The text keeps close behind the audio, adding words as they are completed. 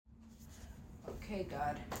Okay,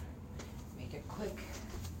 God. Make it quick.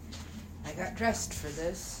 I got dressed for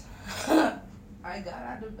this. I got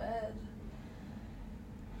out of bed.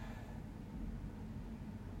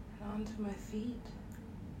 And onto my feet.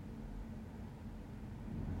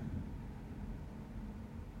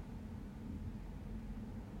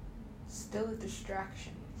 Still a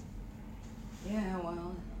distraction. Yeah,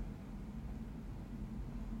 well...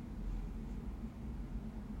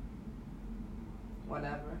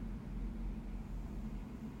 whatever.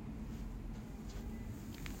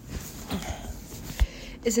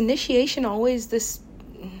 Is initiation always this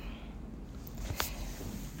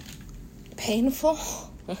painful?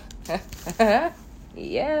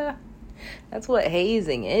 Yeah, that's what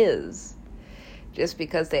hazing is. Just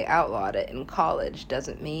because they outlawed it in college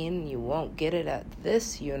doesn't mean you won't get it at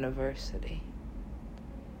this university.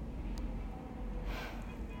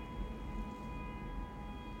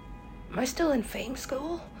 Am I still in fame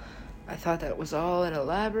school? I thought that was all an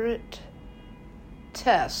elaborate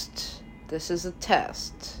test. This is a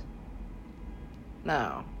test.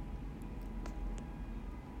 Now.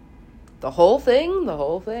 The whole thing? The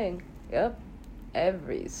whole thing. Yep.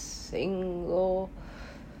 Every single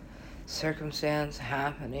circumstance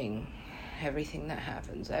happening. Everything that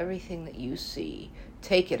happens. Everything that you see.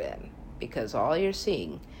 Take it in. Because all you're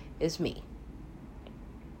seeing is me.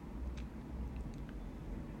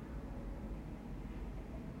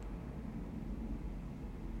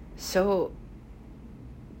 So,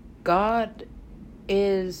 God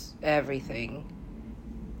is everything,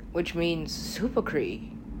 which means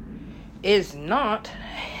Supacree is not,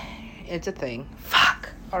 it's a thing. Fuck!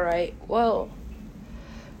 Alright, well,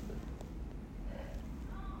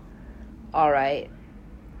 alright,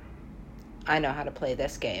 I know how to play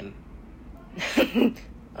this game.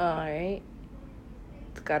 Alright,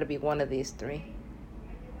 it's gotta be one of these three.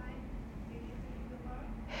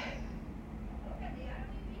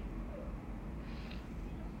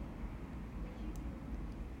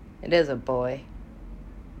 It is a boy.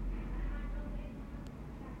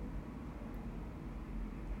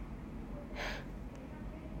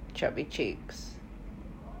 Chubby cheeks.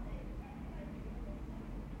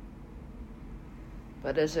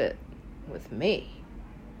 But is it with me?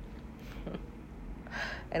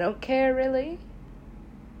 I don't care really.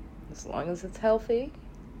 As long as it's healthy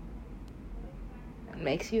and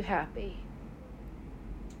makes you happy.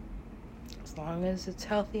 As long as it's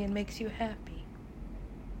healthy and makes you happy.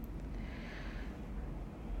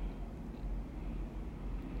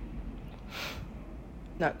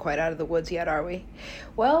 Not quite out of the woods yet, are we?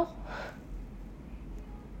 Well,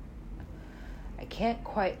 I can't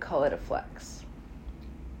quite call it a flex.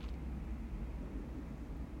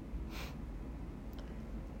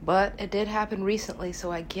 But it did happen recently,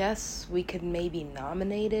 so I guess we could maybe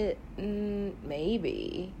nominate it.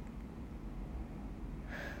 Maybe.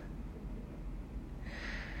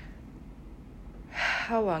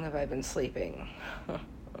 How long have I been sleeping?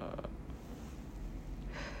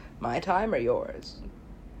 My time or yours?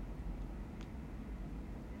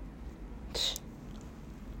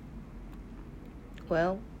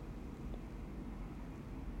 Well,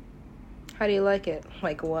 how do you like it?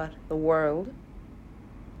 Like what? The world?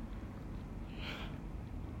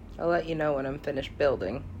 I'll let you know when I'm finished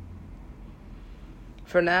building.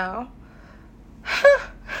 For now,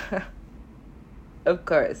 of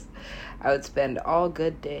course, I would spend all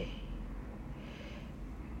good day.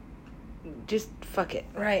 Just fuck it,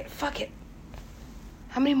 right? Fuck it.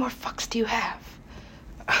 How many more fucks do you have?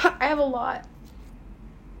 I have a lot.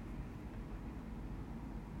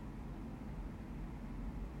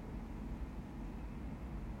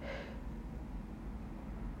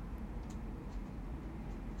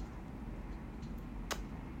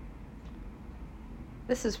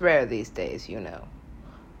 This is rare these days, you know.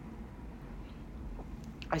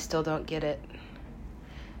 I still don't get it.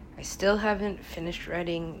 I still haven't finished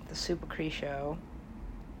writing the Supacree show.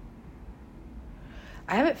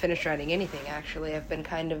 I haven't finished writing anything, actually. I've been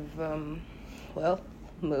kind of,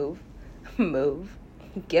 move.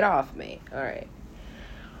 Get off me. All right.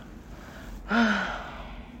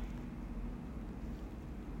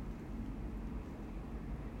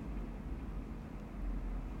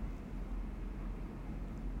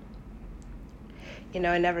 You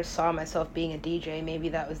know, I never saw myself being a DJ. Maybe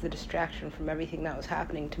that was the distraction from everything that was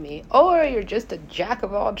happening to me. Or you're just a jack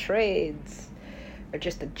of all trades. Or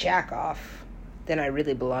just a jack off. Then I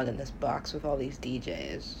really belong in this box with all these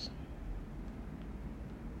DJs.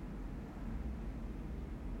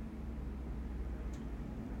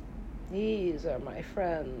 These are my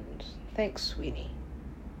friends. Thanks, sweetie.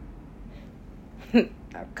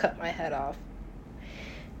 Now cut my head off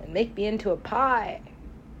and make me into a pie.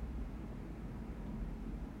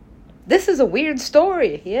 this is a weird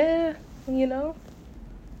story. Yeah, you know.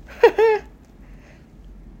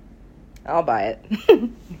 I'll buy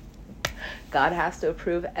it. God has to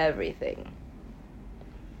approve everything.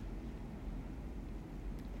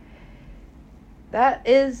 That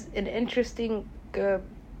is an interesting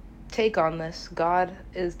take on this. God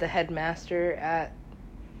is the headmaster at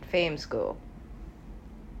Fame School.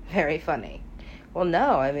 Very funny. Well,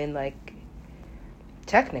 no, I mean, like,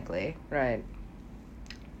 technically, right?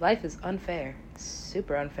 Life is unfair.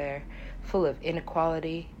 Super unfair. Full of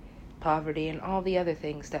inequality, poverty, and all the other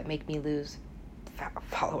things that make me lose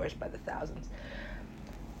followers by the thousands.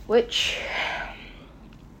 Which,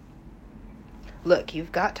 look,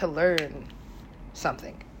 you've got to learn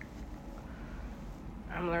something.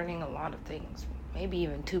 I'm learning a lot of things. Maybe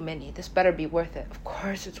even too many. This better be worth it. Of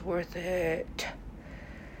course it's worth it.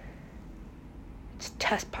 It's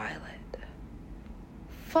test pilot.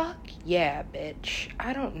 Fuck yeah, bitch.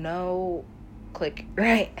 I don't know. Click.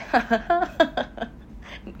 Right.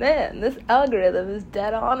 Man, this algorithm is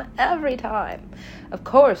dead on every time. Of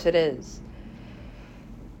course it is.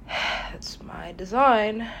 It's my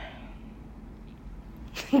design.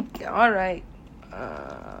 Alright.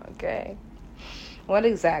 Okay. What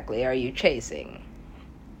exactly are you chasing?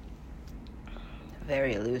 A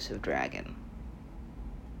very elusive dragon.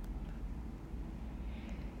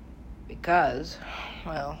 Because,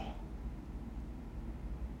 well,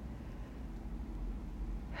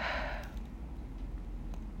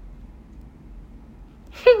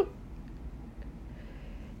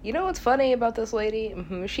 you know what's funny about this lady?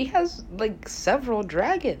 She has, like, several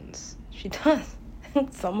dragons. She does.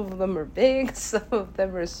 Some of them are big, some of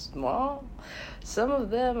them are small, some of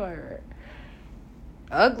them are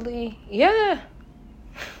ugly. Yeah.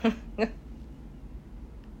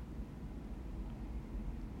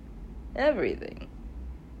 Everything.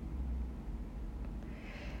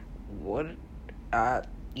 What,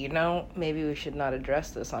 maybe we should not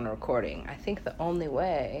address this on recording. I think the only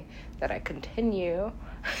way that I continue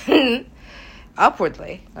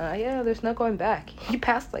upwardly, there's no going back. You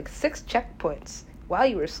passed like 6 checkpoints while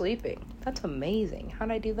you were sleeping. That's amazing.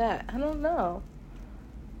 How'd I do that? I don't know.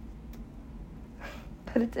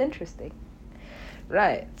 But it's interesting.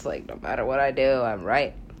 Right. It's like, no matter what I do, I'm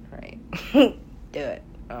right. Right. Do it.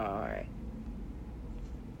 Alright.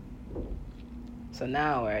 So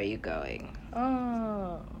now where are you going?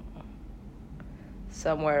 Oh.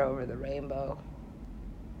 Somewhere over the rainbow.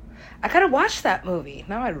 I gotta watch that movie.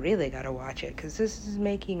 Now I really gotta watch it, because this is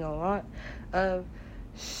making a lot of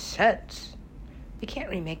sense. We can't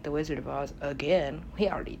remake The Wizard of Oz again. We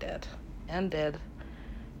already did. And did.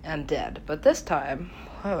 And did. But this time,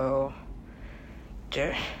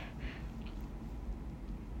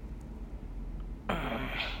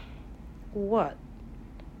 what?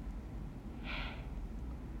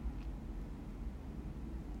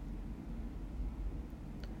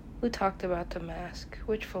 Who talked about the mask?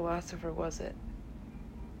 Which philosopher was it?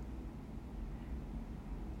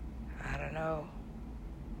 I don't know.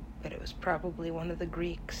 But it was probably one of the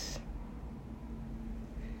Greeks.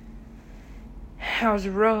 How's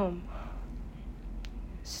Rome?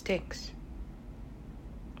 Stinks.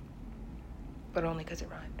 But only because it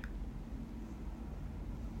rhymed.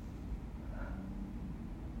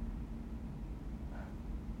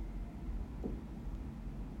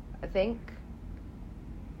 I think,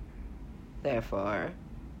 therefore,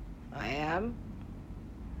 I am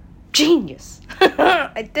genius.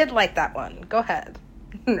 I did like that one. Go ahead.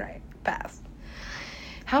 Right, pass.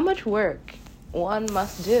 How much work one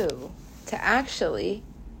must do to actually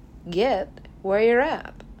get where you're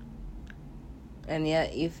at. And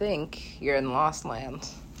yet you think you're in lost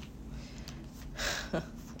lands.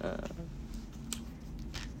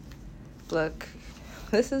 Look,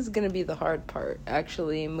 this is going to be the hard part,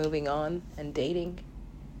 actually moving on and dating.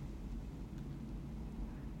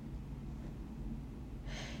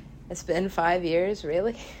 It's been 5 years,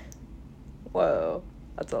 really? Whoa,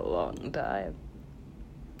 that's a long time.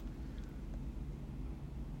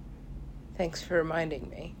 Thanks for reminding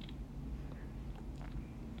me.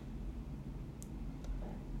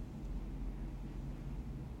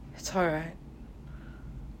 It's alright.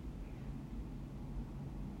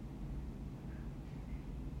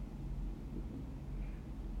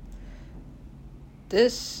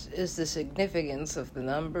 This is the significance of the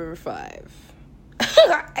number 5.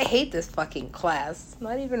 I hate this fucking class. It's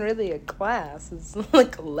not even really a class. It's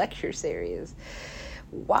like a lecture series.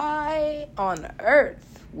 Why on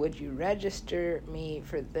earth would you register me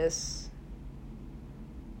for this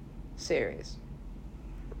series?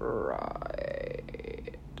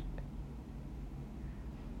 Right.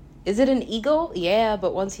 Is it an eagle? Yeah,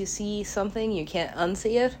 but once you see something, you can't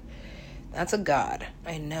unsee it. That's a god.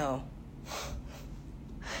 I know.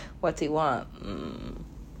 What's he want?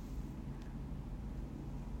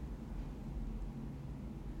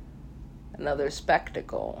 Another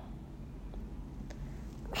spectacle.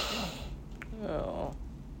 Oh.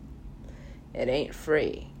 It ain't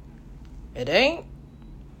free. It ain't?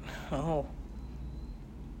 Oh.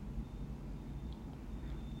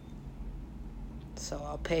 So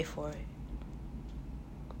I'll pay for it.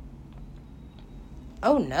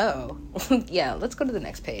 Oh no. Yeah, let's go to the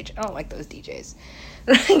next page. I don't like those DJs.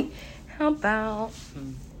 How about...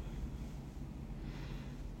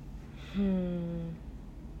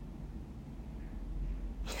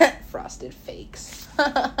 Frosted Fakes.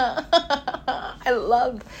 I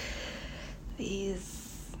love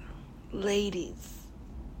these ladies.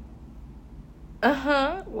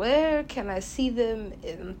 Where can I see them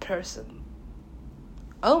in person?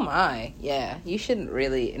 Oh my, yeah, you shouldn't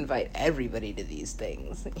really invite everybody to these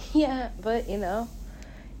things. Yeah, but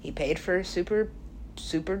he paid for super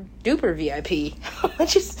duper VIP.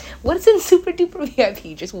 What's in super duper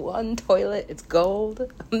VIP? Just one toilet, it's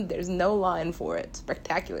gold. There's no line for it,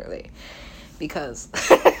 spectacularly. Because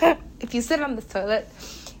if you sit on the toilet,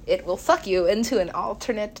 it will suck you into an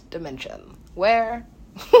alternate dimension. Where?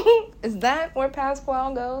 Is that where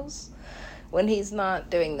Pasquale goes when he's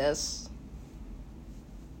not doing this?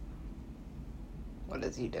 What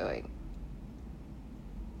is he doing?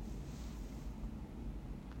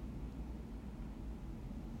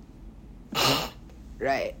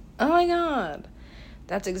 Right. Oh my god.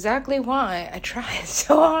 That's exactly why I try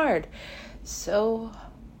so hard. So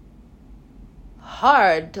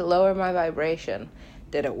hard to lower my vibration.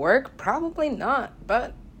 Did it work? Probably not,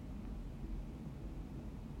 but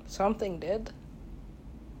something did.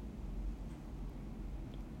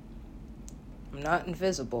 I'm not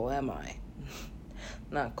invisible, am I?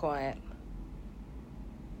 Not quiet.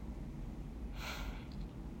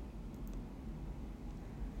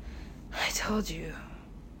 I told you.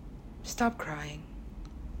 Stop crying.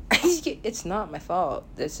 It's not my fault.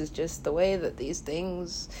 This is just the way that these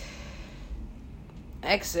things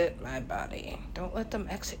exit my body. Don't let them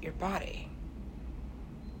exit your body.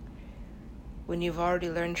 When you've already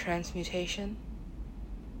learned transmutation,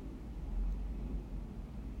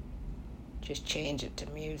 just change it to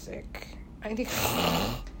music. I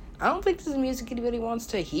don't think this is music anybody wants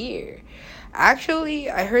to hear. Actually,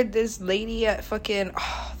 I heard this lady at fucking...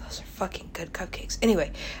 Oh, those are fucking good cupcakes.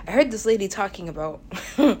 Anyway, I heard this lady talking about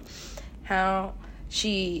how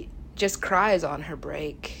she just cries on her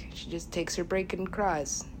break. She just takes her break and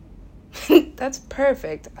cries. That's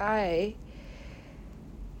perfect. I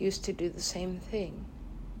used to do the same thing.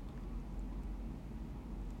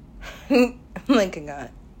 Lincoln got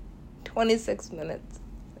 26 minutes.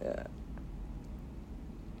 Yeah.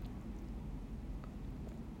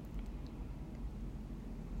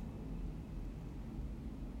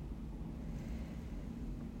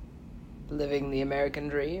 Living the American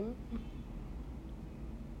dream.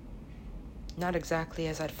 Not exactly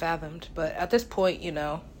as I'd fathomed, but at this point,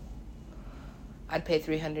 I'd pay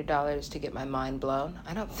 $300 to get my mind blown.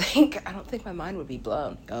 I don't think my mind would be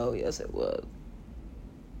blown. Oh, yes, it would.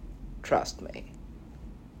 Trust me.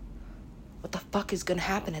 What the fuck is gonna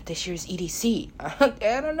happen at this year's EDC?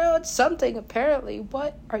 I don't know, it's something, apparently.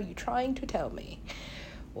 What are you trying to tell me?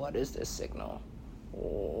 What is this signal?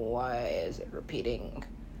 Why is it repeating?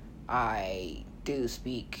 I do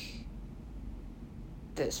speak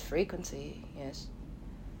this frequency, yes.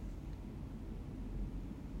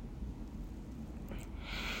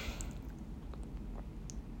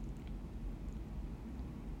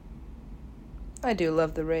 I do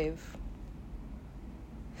love the rave.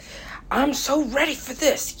 I'm so ready for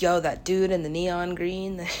this! Yo, that dude in the neon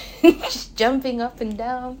green, just jumping up and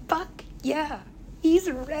down. Fuck yeah, he's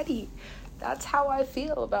ready. That's how I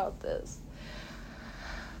feel about this.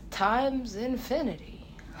 Times infinity.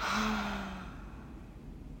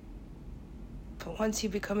 But once you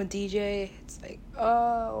become a DJ, it's like,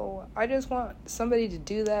 oh, I just want somebody to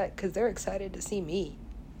do that because they're excited to see me.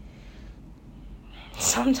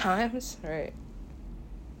 Sometimes, right?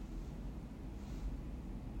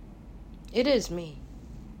 It is me.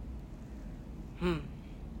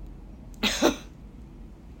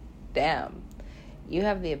 Damn. You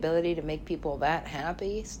have the ability to make people that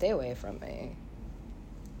happy? Stay away from me.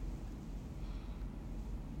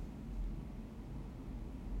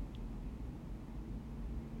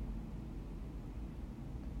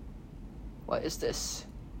 What is this?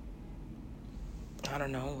 I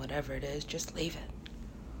don't know, whatever it is, just leave it.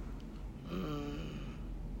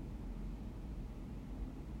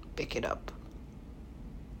 Pick it up.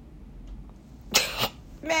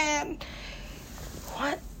 Man,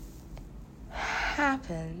 what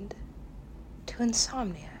happened to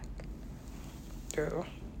Insomniac? Girl,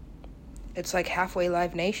 it's like halfway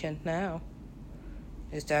Live Nation now.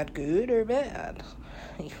 Is that good or bad?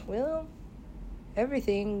 Well,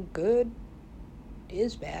 everything good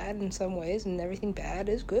is bad in some ways, and everything bad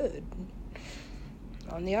is good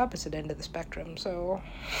on the opposite end of the spectrum. So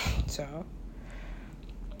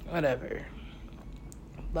whatever.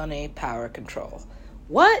 Money, power, control.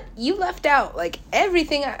 What? You left out like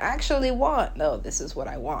everything I actually want. No, this is what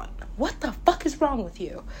I want. What the fuck is wrong with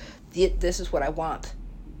you? This is what I want.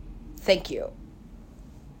 Thank you.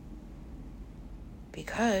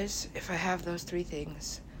 Because if I have those three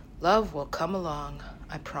things, love will come along,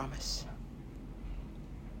 I promise.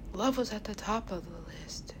 Love was at the top of the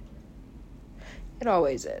list. It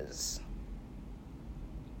always is.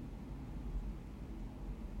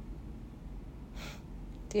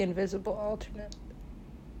 The invisible alternate.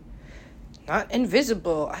 Not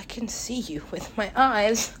invisible. I can see you with my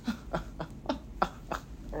eyes.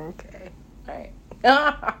 Okay. Alright.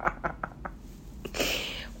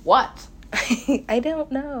 What? I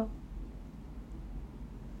don't know.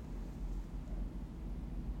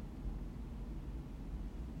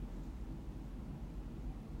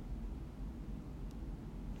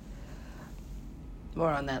 More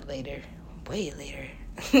on that later. Way later.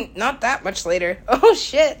 Not that much later. Oh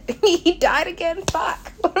shit. He died again?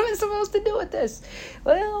 Fuck. What am I supposed to do with this?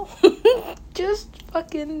 Well, just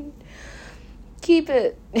fucking keep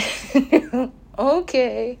it.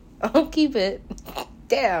 Okay. I'll keep it.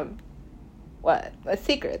 Damn. What? My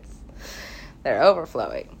secrets. They're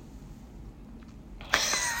overflowing.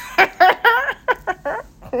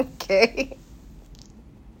 Okay.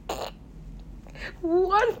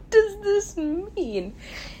 What does this mean?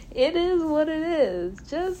 It is what it is.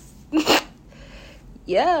 Just,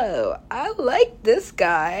 yo, I like this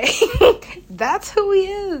guy. That's who he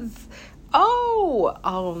is.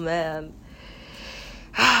 Oh man.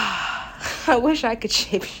 I wish I could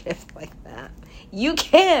shapeshift like that. You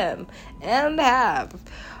can and have.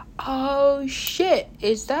 Oh shit,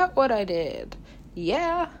 is that what I did?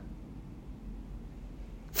 Yeah.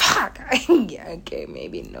 Fuck. Yeah, okay,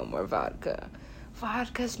 maybe no more vodka.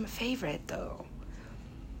 Vodka's my favorite, though.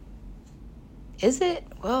 Is it?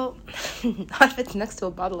 Well, not if it's next to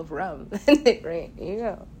a bottle of rum. Right, here you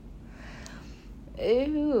go.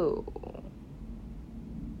 Ew.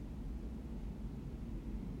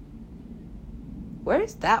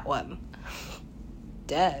 Where's that one?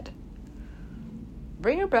 Dead.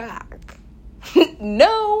 Bring her back.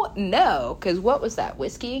 No, because what was that?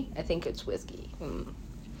 Whiskey? I think it's whiskey.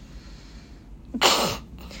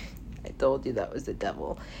 I told you that was the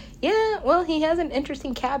devil. Yeah, well, he has an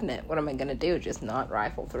interesting cabinet. What am I gonna do? Just not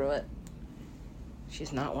rifle through it?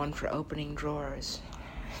 She's not one for opening drawers.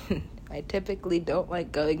 I typically don't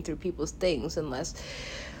like going through people's things unless...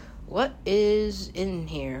 What is in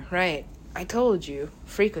here? Right. I told you.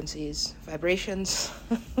 Frequencies. Vibrations.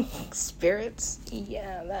 Spirits.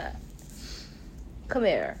 Yeah, that. Come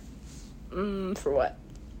here. For what?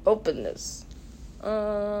 Open this.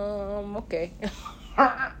 Okay.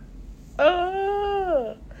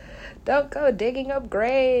 Don't go digging up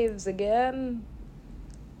graves again.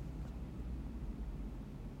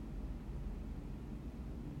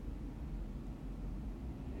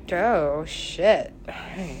 Oh, shit.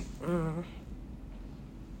 Right.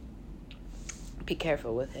 Be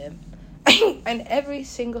careful with him. And every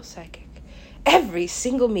single psychic, every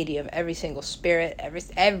single medium, every single spirit,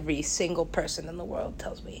 every single person in the world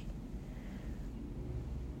tells me,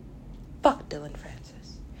 fuck Dylan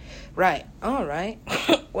Francis. Right. All right.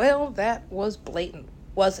 Well, that was blatant,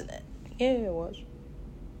 wasn't it? Yeah, it was.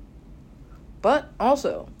 But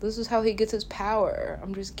also, this is how he gets his power.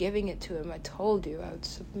 I'm just giving it to him. I told you I would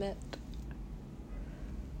submit.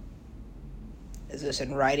 Is this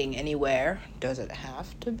in writing anywhere? Does it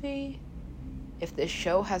have to be? If this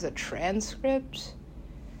show has a transcript?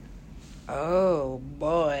 Oh,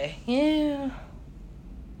 boy. Yeah.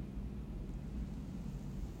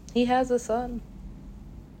 He has a son.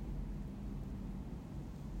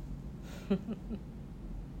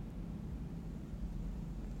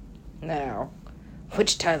 Now,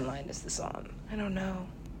 which timeline is this on? I don't know.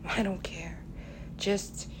 I don't care.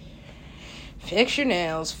 Just fix your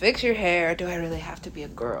nails, fix your hair. Do I really have to be a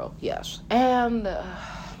girl? Yes. And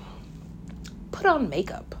put on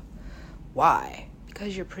makeup. Why?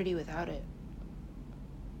 Because you're pretty without it.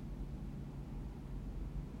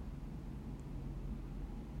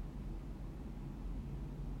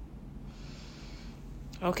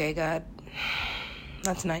 Okay, God.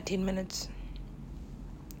 That's 19 minutes.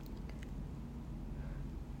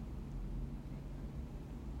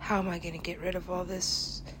 How am I going to get rid of all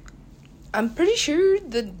this I'm pretty sure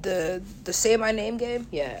the Say My Name game,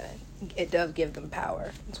 yeah, it does give them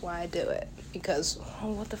power. That's why I do it. Because,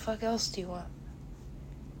 what the fuck else do you want?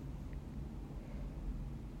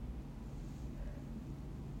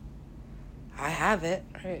 I have it,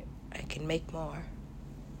 right? I can make more.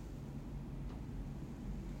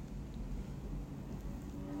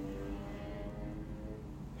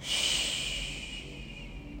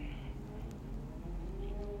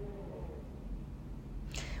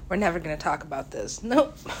 We're never gonna talk about this.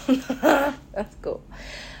 Nope. That's cool.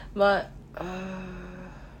 But,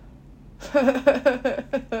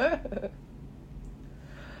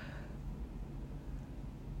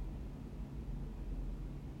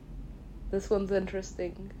 this one's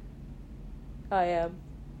interesting. I am.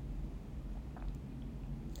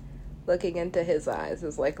 Looking into his eyes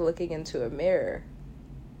is like looking into a mirror.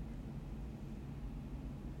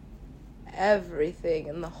 Everything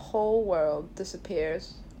in the whole world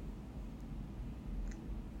disappears.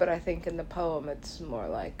 But I think in the poem it's more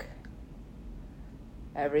like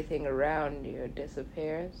everything around you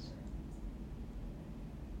disappears.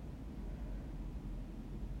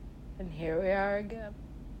 And here we are again.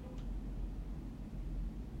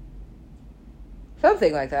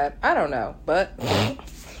 Something like that. I don't know, but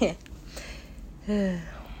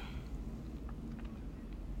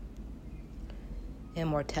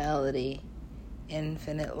immortality,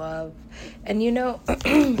 infinite love. And you know,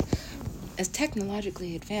 as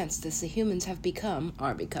technologically advanced as the humans have become,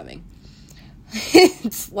 are becoming,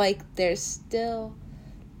 it's like there's still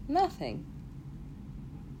nothing.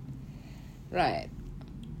 Right.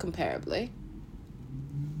 Comparably.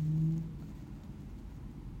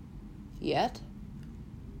 Yet.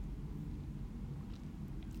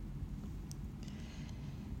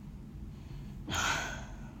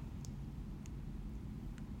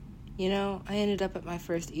 You know, I ended up at my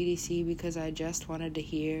first EDC because I just wanted to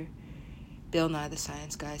hear Bill Nye the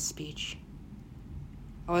Science Guy's speech.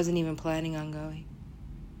 I wasn't even planning on going.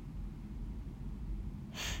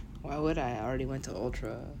 Why would I? I already went to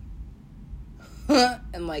Ultra.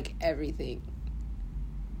 And like everything.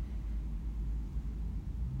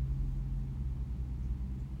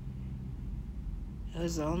 It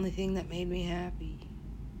was the only thing that made me happy.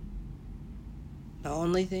 The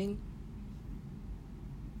only thing